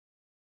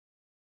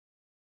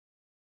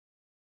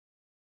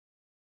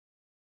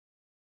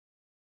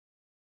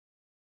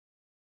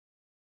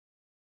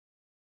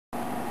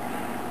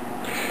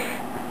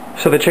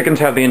So the chickens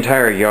have the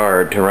entire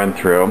yard to run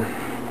through,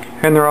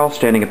 and they're all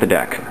standing at the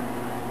deck.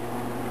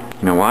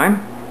 You know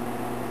why?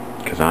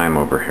 Because I'm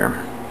over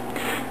here.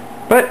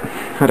 But,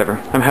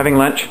 whatever. I'm having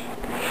lunch.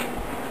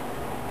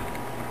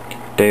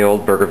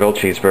 Day-old Burgerville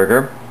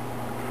cheeseburger.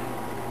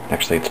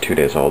 Actually, it's 2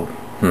 days old.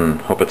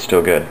 Hope it's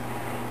still good.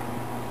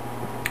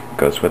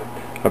 Goes with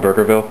a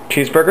Burgerville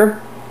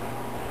cheeseburger.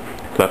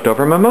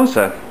 Leftover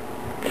mimosa.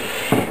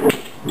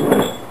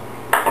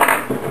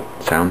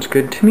 Sounds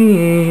good to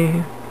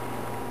me.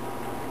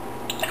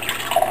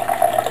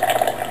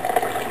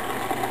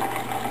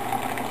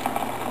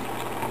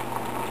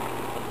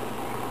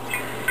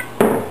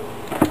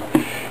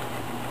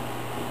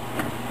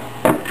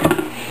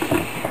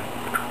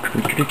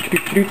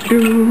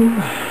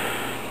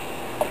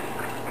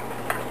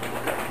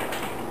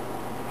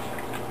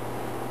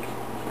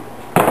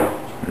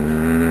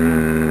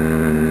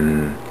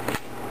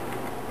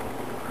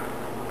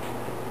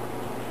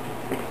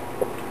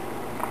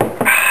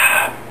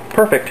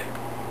 Perfect.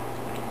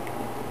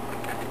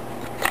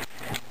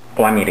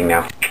 Well, I'm eating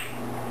now.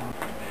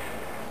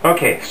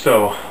 Okay,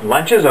 so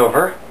lunch is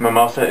over.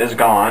 Mimosa is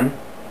gone.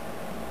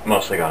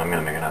 Mostly gone. I'm going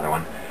to make another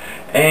one.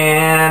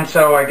 And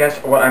so I guess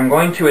what I'm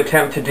going to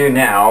attempt to do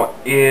now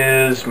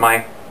is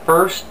my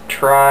first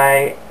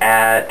try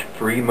at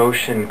free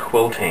motion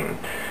quilting.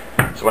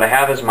 So what I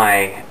have is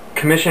my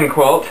commission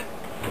quilt,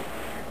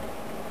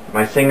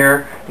 my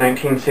Singer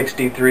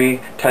 1963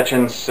 Touch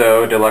and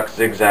Sew Deluxe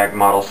Zig-Zag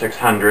Model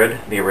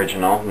 600, the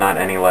original, not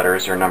any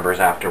letters or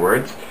numbers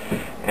afterwards.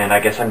 And I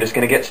guess I'm just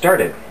going to get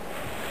started.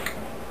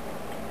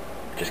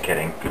 Just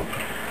kidding.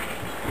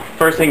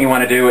 First thing you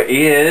want to do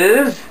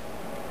is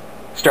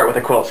start with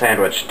a quilt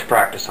sandwich to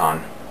practice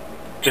on.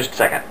 Just a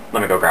second.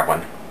 Let me go grab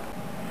one.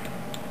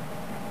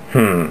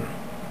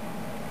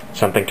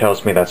 Something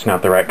tells me that's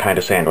not the right kind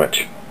of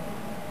sandwich.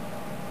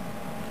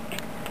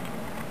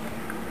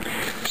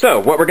 So,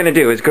 what we're going to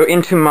do is go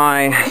into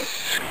my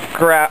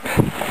scrap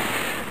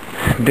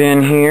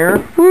bin here.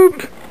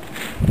 Whoop!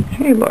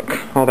 Hey, look.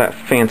 All that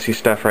fancy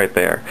stuff right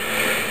there.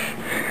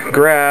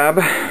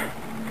 Grab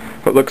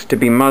what looks to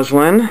be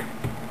muslin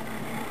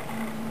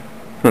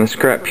and a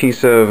scrap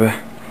piece of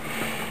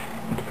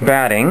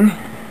batting,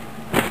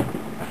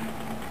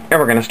 and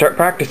we're going to start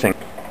practicing.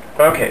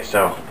 Okay,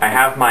 so I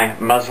have my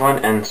muslin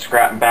and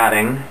scrap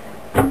batting.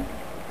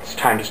 It's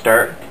time to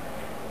start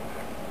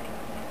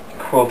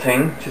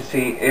quilting to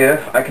see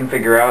if I can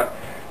figure out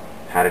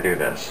how to do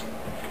this.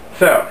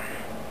 So,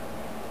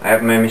 I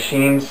have my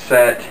machine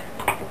set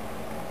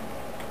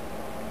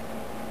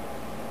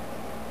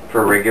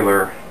for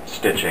regular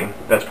stitching.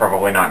 That's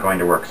probably not going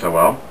to work so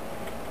well.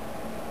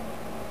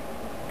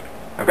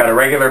 I've got a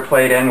regular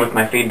plate in with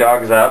my feed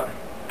dogs up,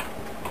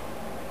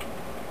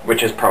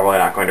 which is probably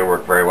not going to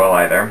work very well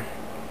either.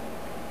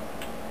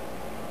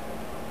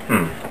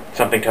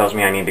 Something tells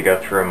me I need to go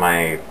through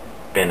my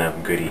bin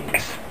of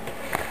goodies.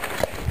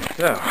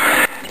 So,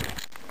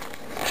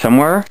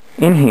 somewhere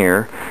in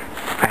here,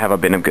 I have a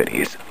bin of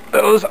goodies.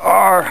 Those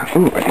are,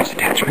 are these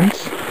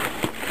attachments?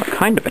 What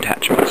kind of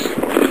attachments?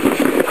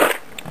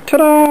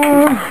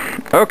 Ta-da!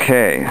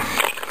 Okay.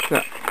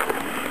 So,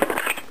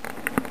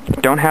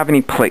 don't have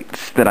any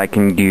plates that I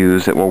can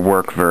use that will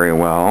work very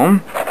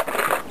well.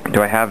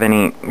 Do I have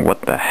any...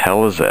 What the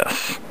hell is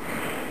this?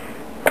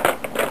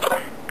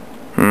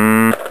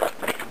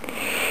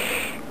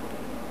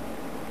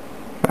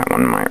 That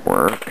one might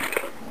work.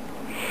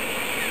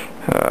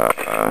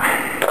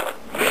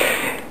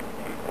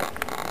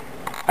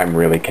 I'm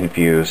really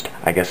confused.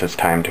 I guess it's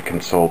time to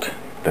consult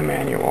the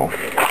manual.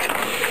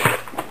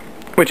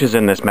 Which is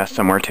in this mess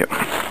somewhere too.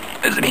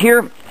 Is it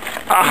here?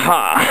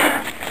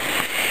 Aha!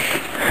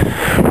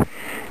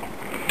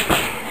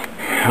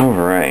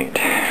 Alright.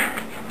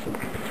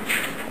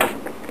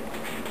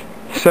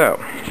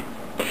 So,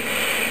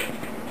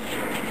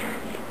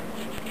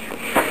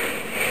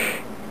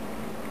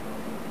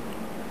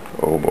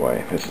 oh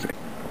boy, this is...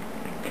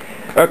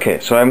 Okay,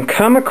 so I've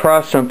come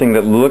across something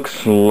that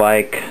looks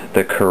like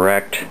the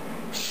correct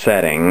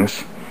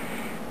settings,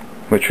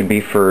 which would be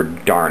for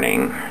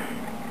darning.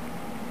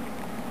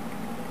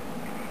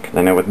 Because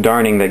I know with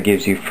darning that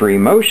gives you free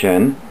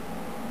motion.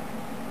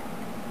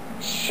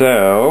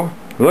 So,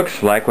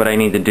 looks like what I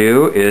need to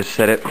do is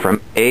set it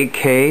from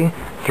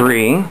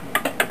AK3,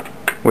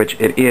 which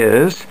it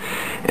is,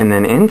 and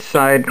then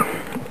inside,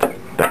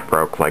 that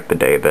broke like the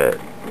day that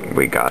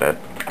we got it.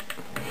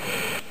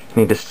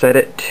 Need to set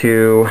it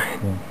to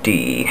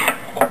D.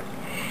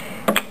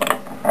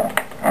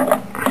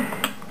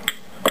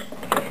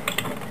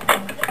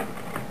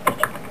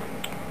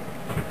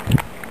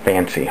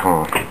 Fancy,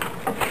 huh?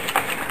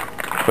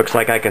 Looks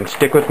like I can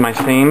stick with my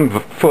same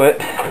foot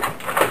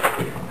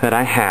that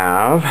I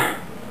have.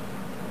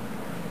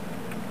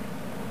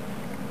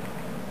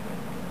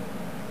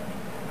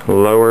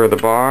 Lower the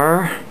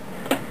bar.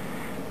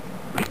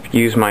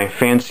 Use my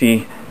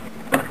fancy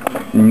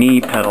knee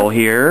pedal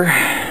here.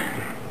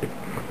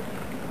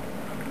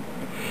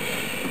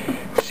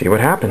 See what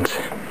happens.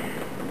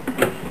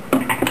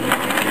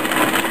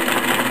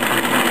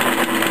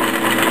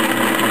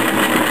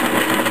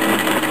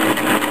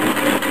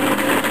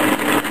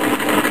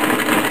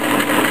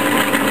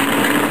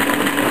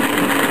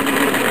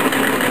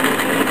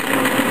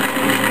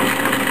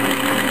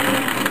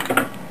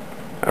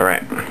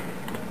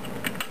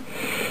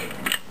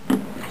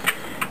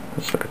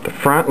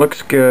 front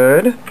looks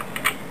good,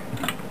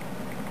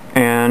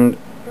 and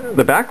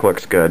the back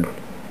looks good.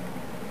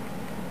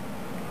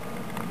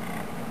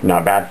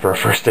 Not bad for a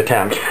first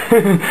attempt.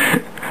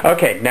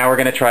 Okay, now we're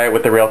gonna try it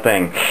with the real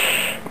thing.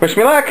 Wish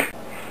me luck!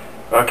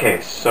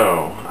 Okay,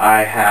 so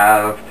I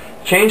have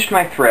changed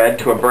my thread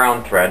to a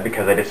brown thread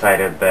because I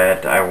decided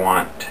that I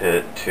want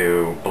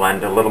to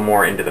blend a little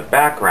more into the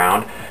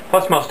background.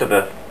 Plus most of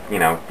the, you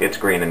know, it's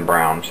green and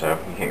brown, so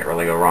you can't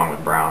really go wrong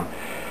with brown.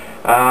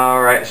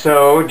 Alright,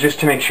 so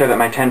just to make sure that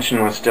my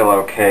tension was still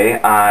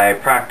okay, I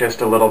practiced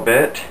a little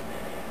bit.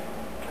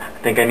 I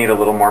think I need a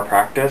little more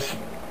practice,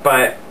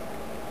 but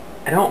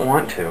I don't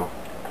want to.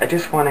 I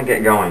just want to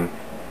get going.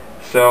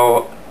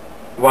 So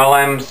while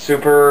I'm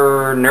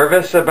super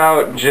nervous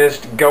about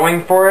just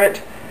going for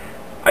it,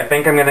 I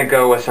think I'm going to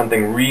go with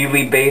something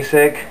really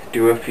basic,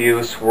 do a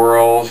few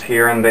swirls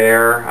here and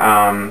there,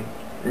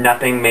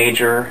 nothing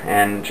major,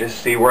 and just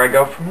see where I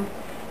go from.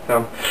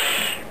 So,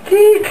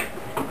 eek!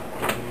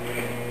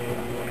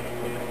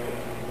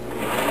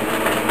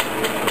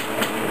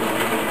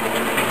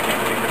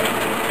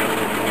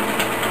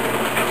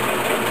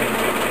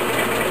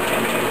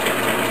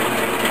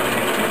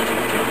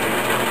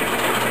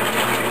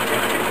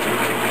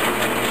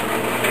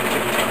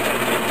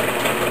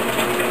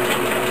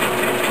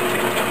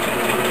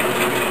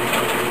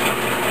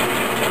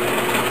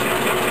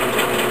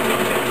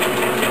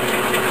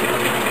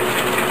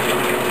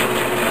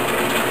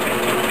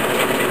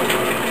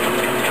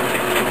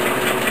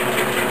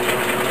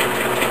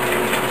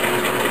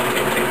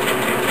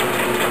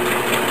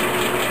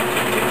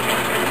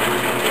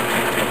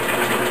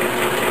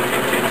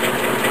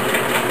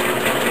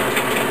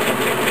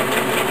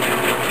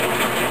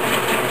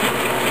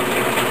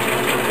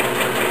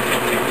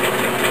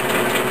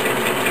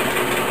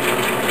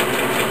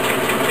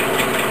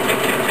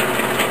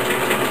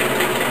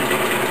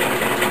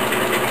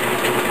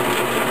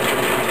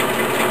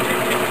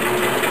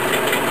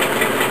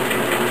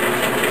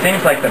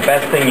 Seems like the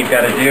best thing you've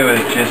got to do is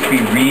just be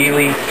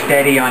really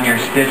steady on your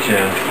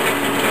stitches.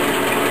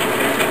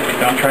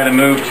 Don't try to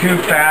move too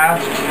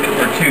fast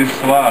or too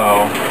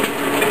slow.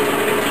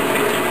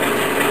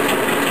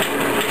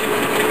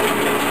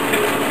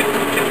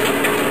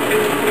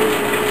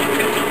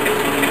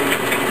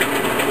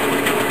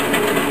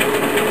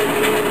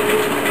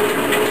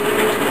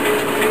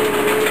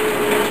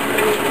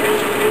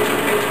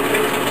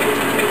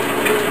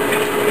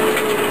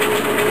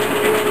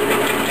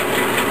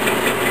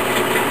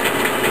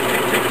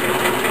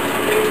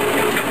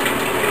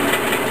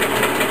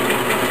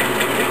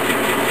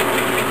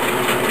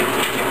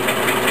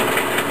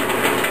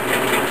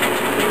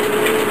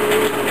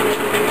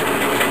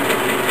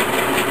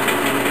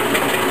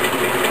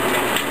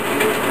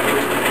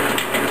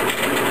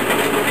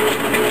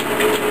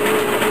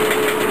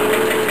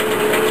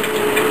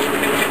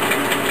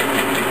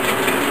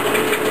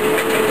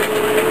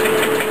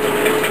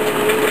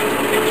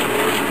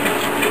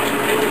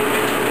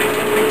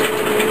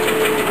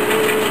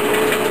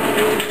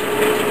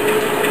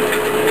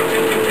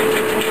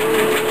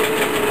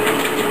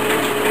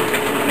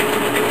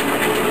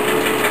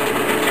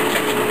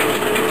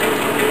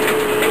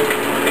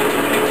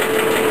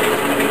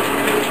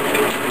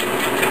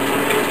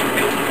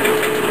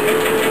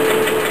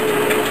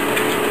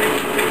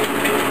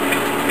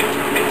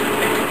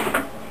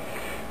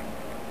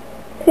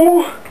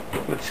 Ooh,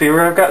 let's see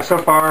where I've got so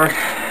far.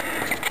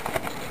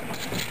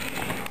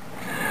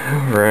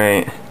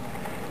 Alright.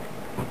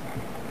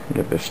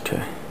 Get this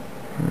to...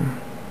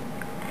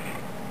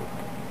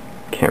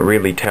 Can't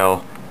really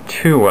tell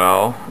too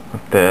well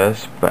with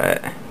this,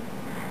 but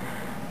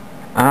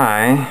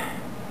I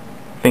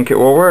think it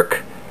will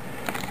work.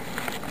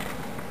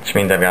 Which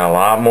means I've got a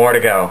lot more to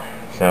go.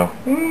 So,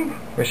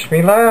 wish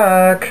me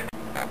luck.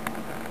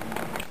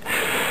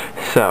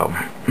 So,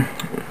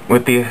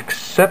 with the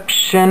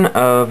exception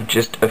of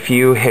just a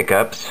few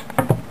hiccups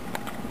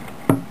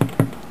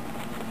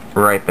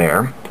right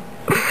there,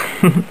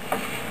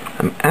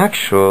 I'm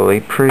actually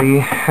pretty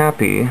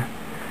happy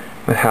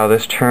with how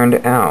this turned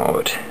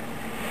out.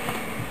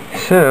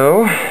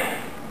 So,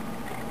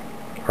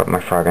 oh,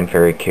 my frog and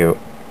very cute.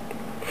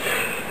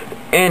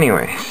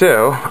 Anyway,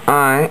 so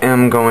I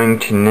am going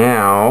to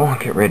now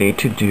get ready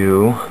to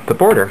do the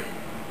border.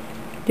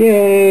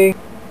 Yay!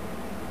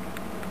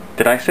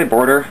 Did I say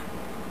border?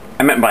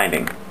 I meant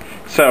binding.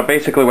 So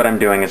basically what I'm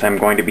doing is I'm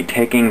going to be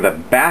taking the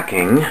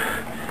backing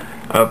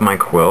of my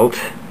quilt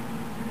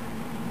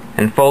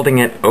and folding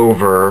it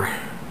over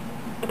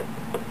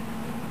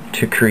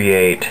to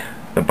create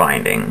the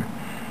binding.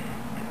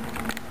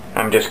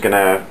 I'm just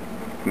gonna,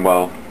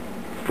 well,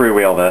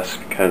 freewheel this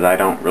because I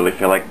don't really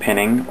feel like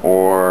pinning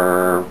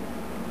or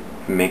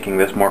making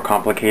this more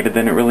complicated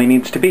than it really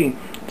needs to be.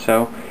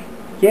 So,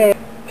 yay!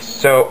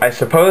 So I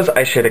suppose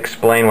I should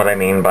explain what I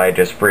mean by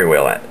just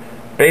freewheel it.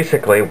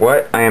 Basically,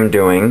 what I am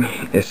doing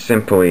is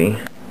simply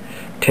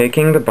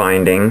taking the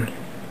binding,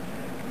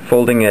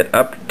 folding it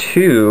up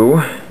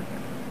to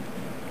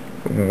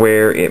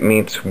where it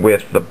meets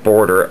with the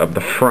border of the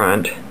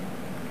front,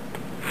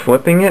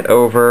 flipping it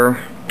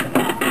over,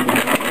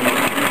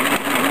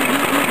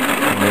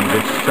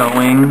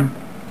 sewing.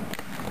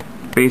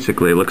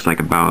 Basically, it looks like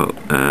about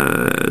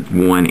a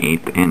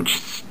 1/8 inch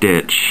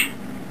stitch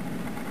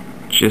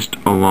just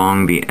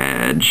along the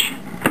edge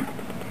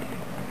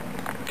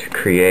to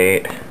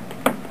create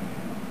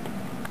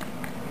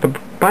the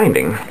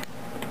binding.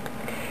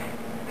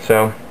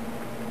 So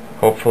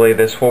hopefully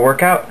this will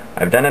work out.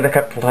 I've done it a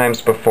couple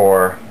times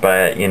before,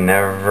 but you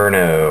never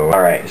know.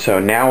 Alright, so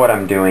now what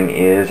I'm doing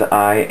is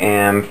I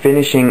am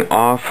finishing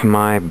off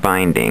my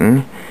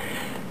binding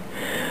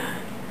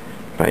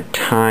by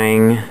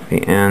tying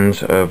the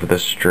ends of the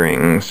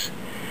strings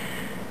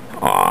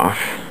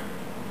off.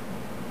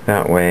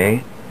 That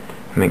way,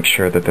 make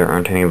sure that there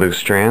aren't any loose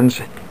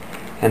strands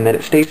and that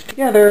it stays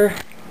together.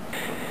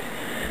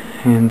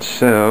 And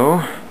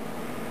so,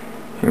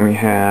 here we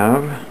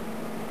have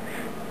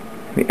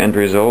the end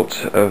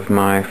result of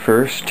my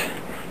first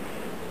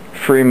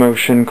free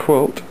motion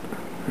quilt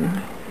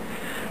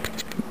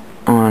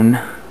on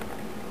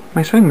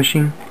my sewing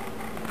machine.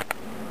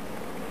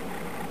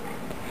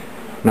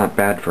 Not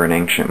bad for an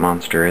ancient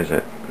monster, is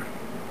it?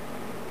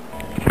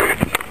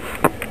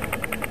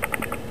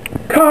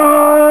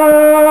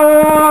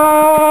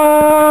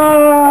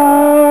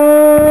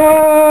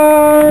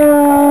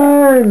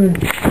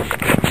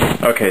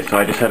 Okay, so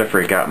I just had a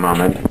freak out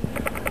moment.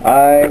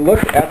 I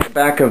looked at the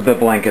back of the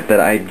blanket that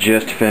I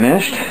just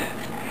finished,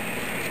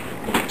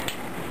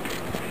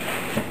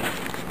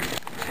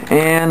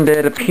 and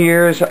it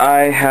appears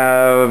I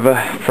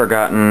have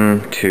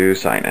forgotten to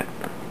sign it.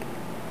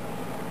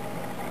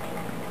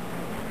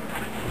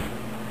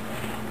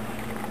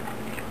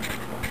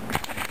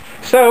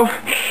 So,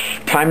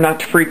 time not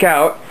to freak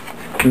out.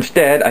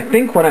 Instead, I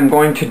think what I'm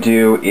going to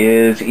do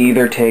is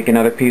either take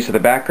another piece of the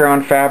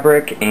background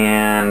fabric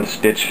and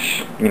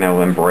stitch,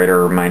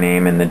 embroider my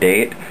name and the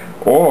date,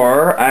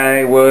 or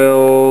I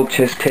will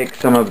just take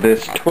some of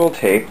this twill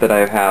tape that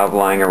I have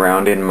lying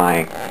around in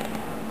my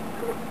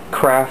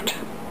craft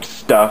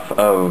stuff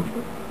of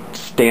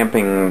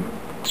stamping,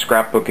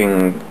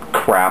 scrapbooking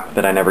crap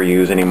that I never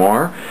use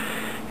anymore,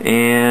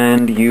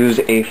 and use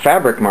a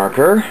fabric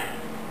marker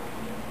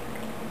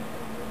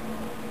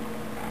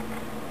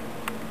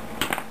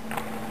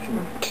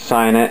to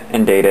sign it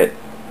and date it,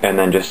 and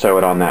then just sew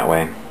it on that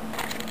way.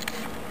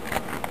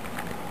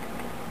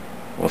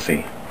 We'll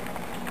see.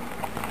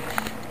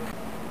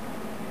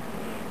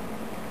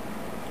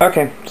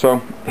 Okay,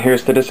 so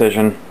here's the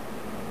decision.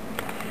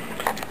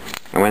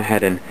 I went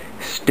ahead and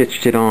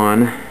stitched it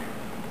on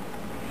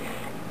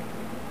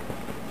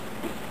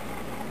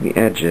the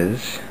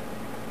edges.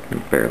 You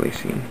can barely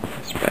see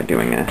just by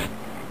doing a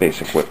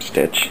basic whip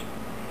stitch.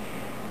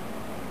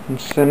 And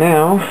so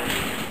now,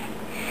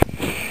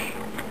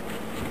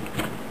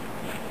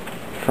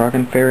 Frog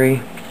and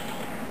Fairy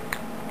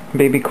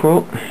baby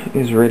quilt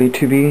is ready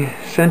to be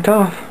sent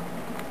off.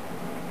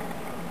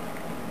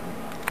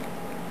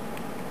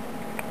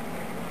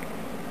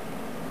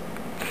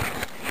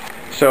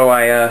 So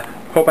I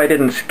hope I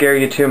didn't scare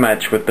you too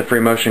much with the free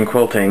motion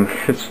quilting.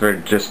 It's for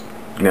just,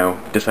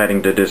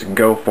 deciding to just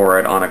go for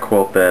it on a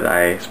quilt that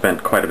I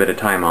spent quite a bit of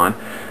time on.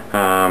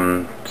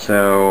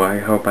 So I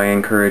hope I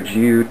encourage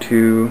you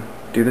to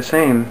do the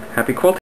same. Happy quilting!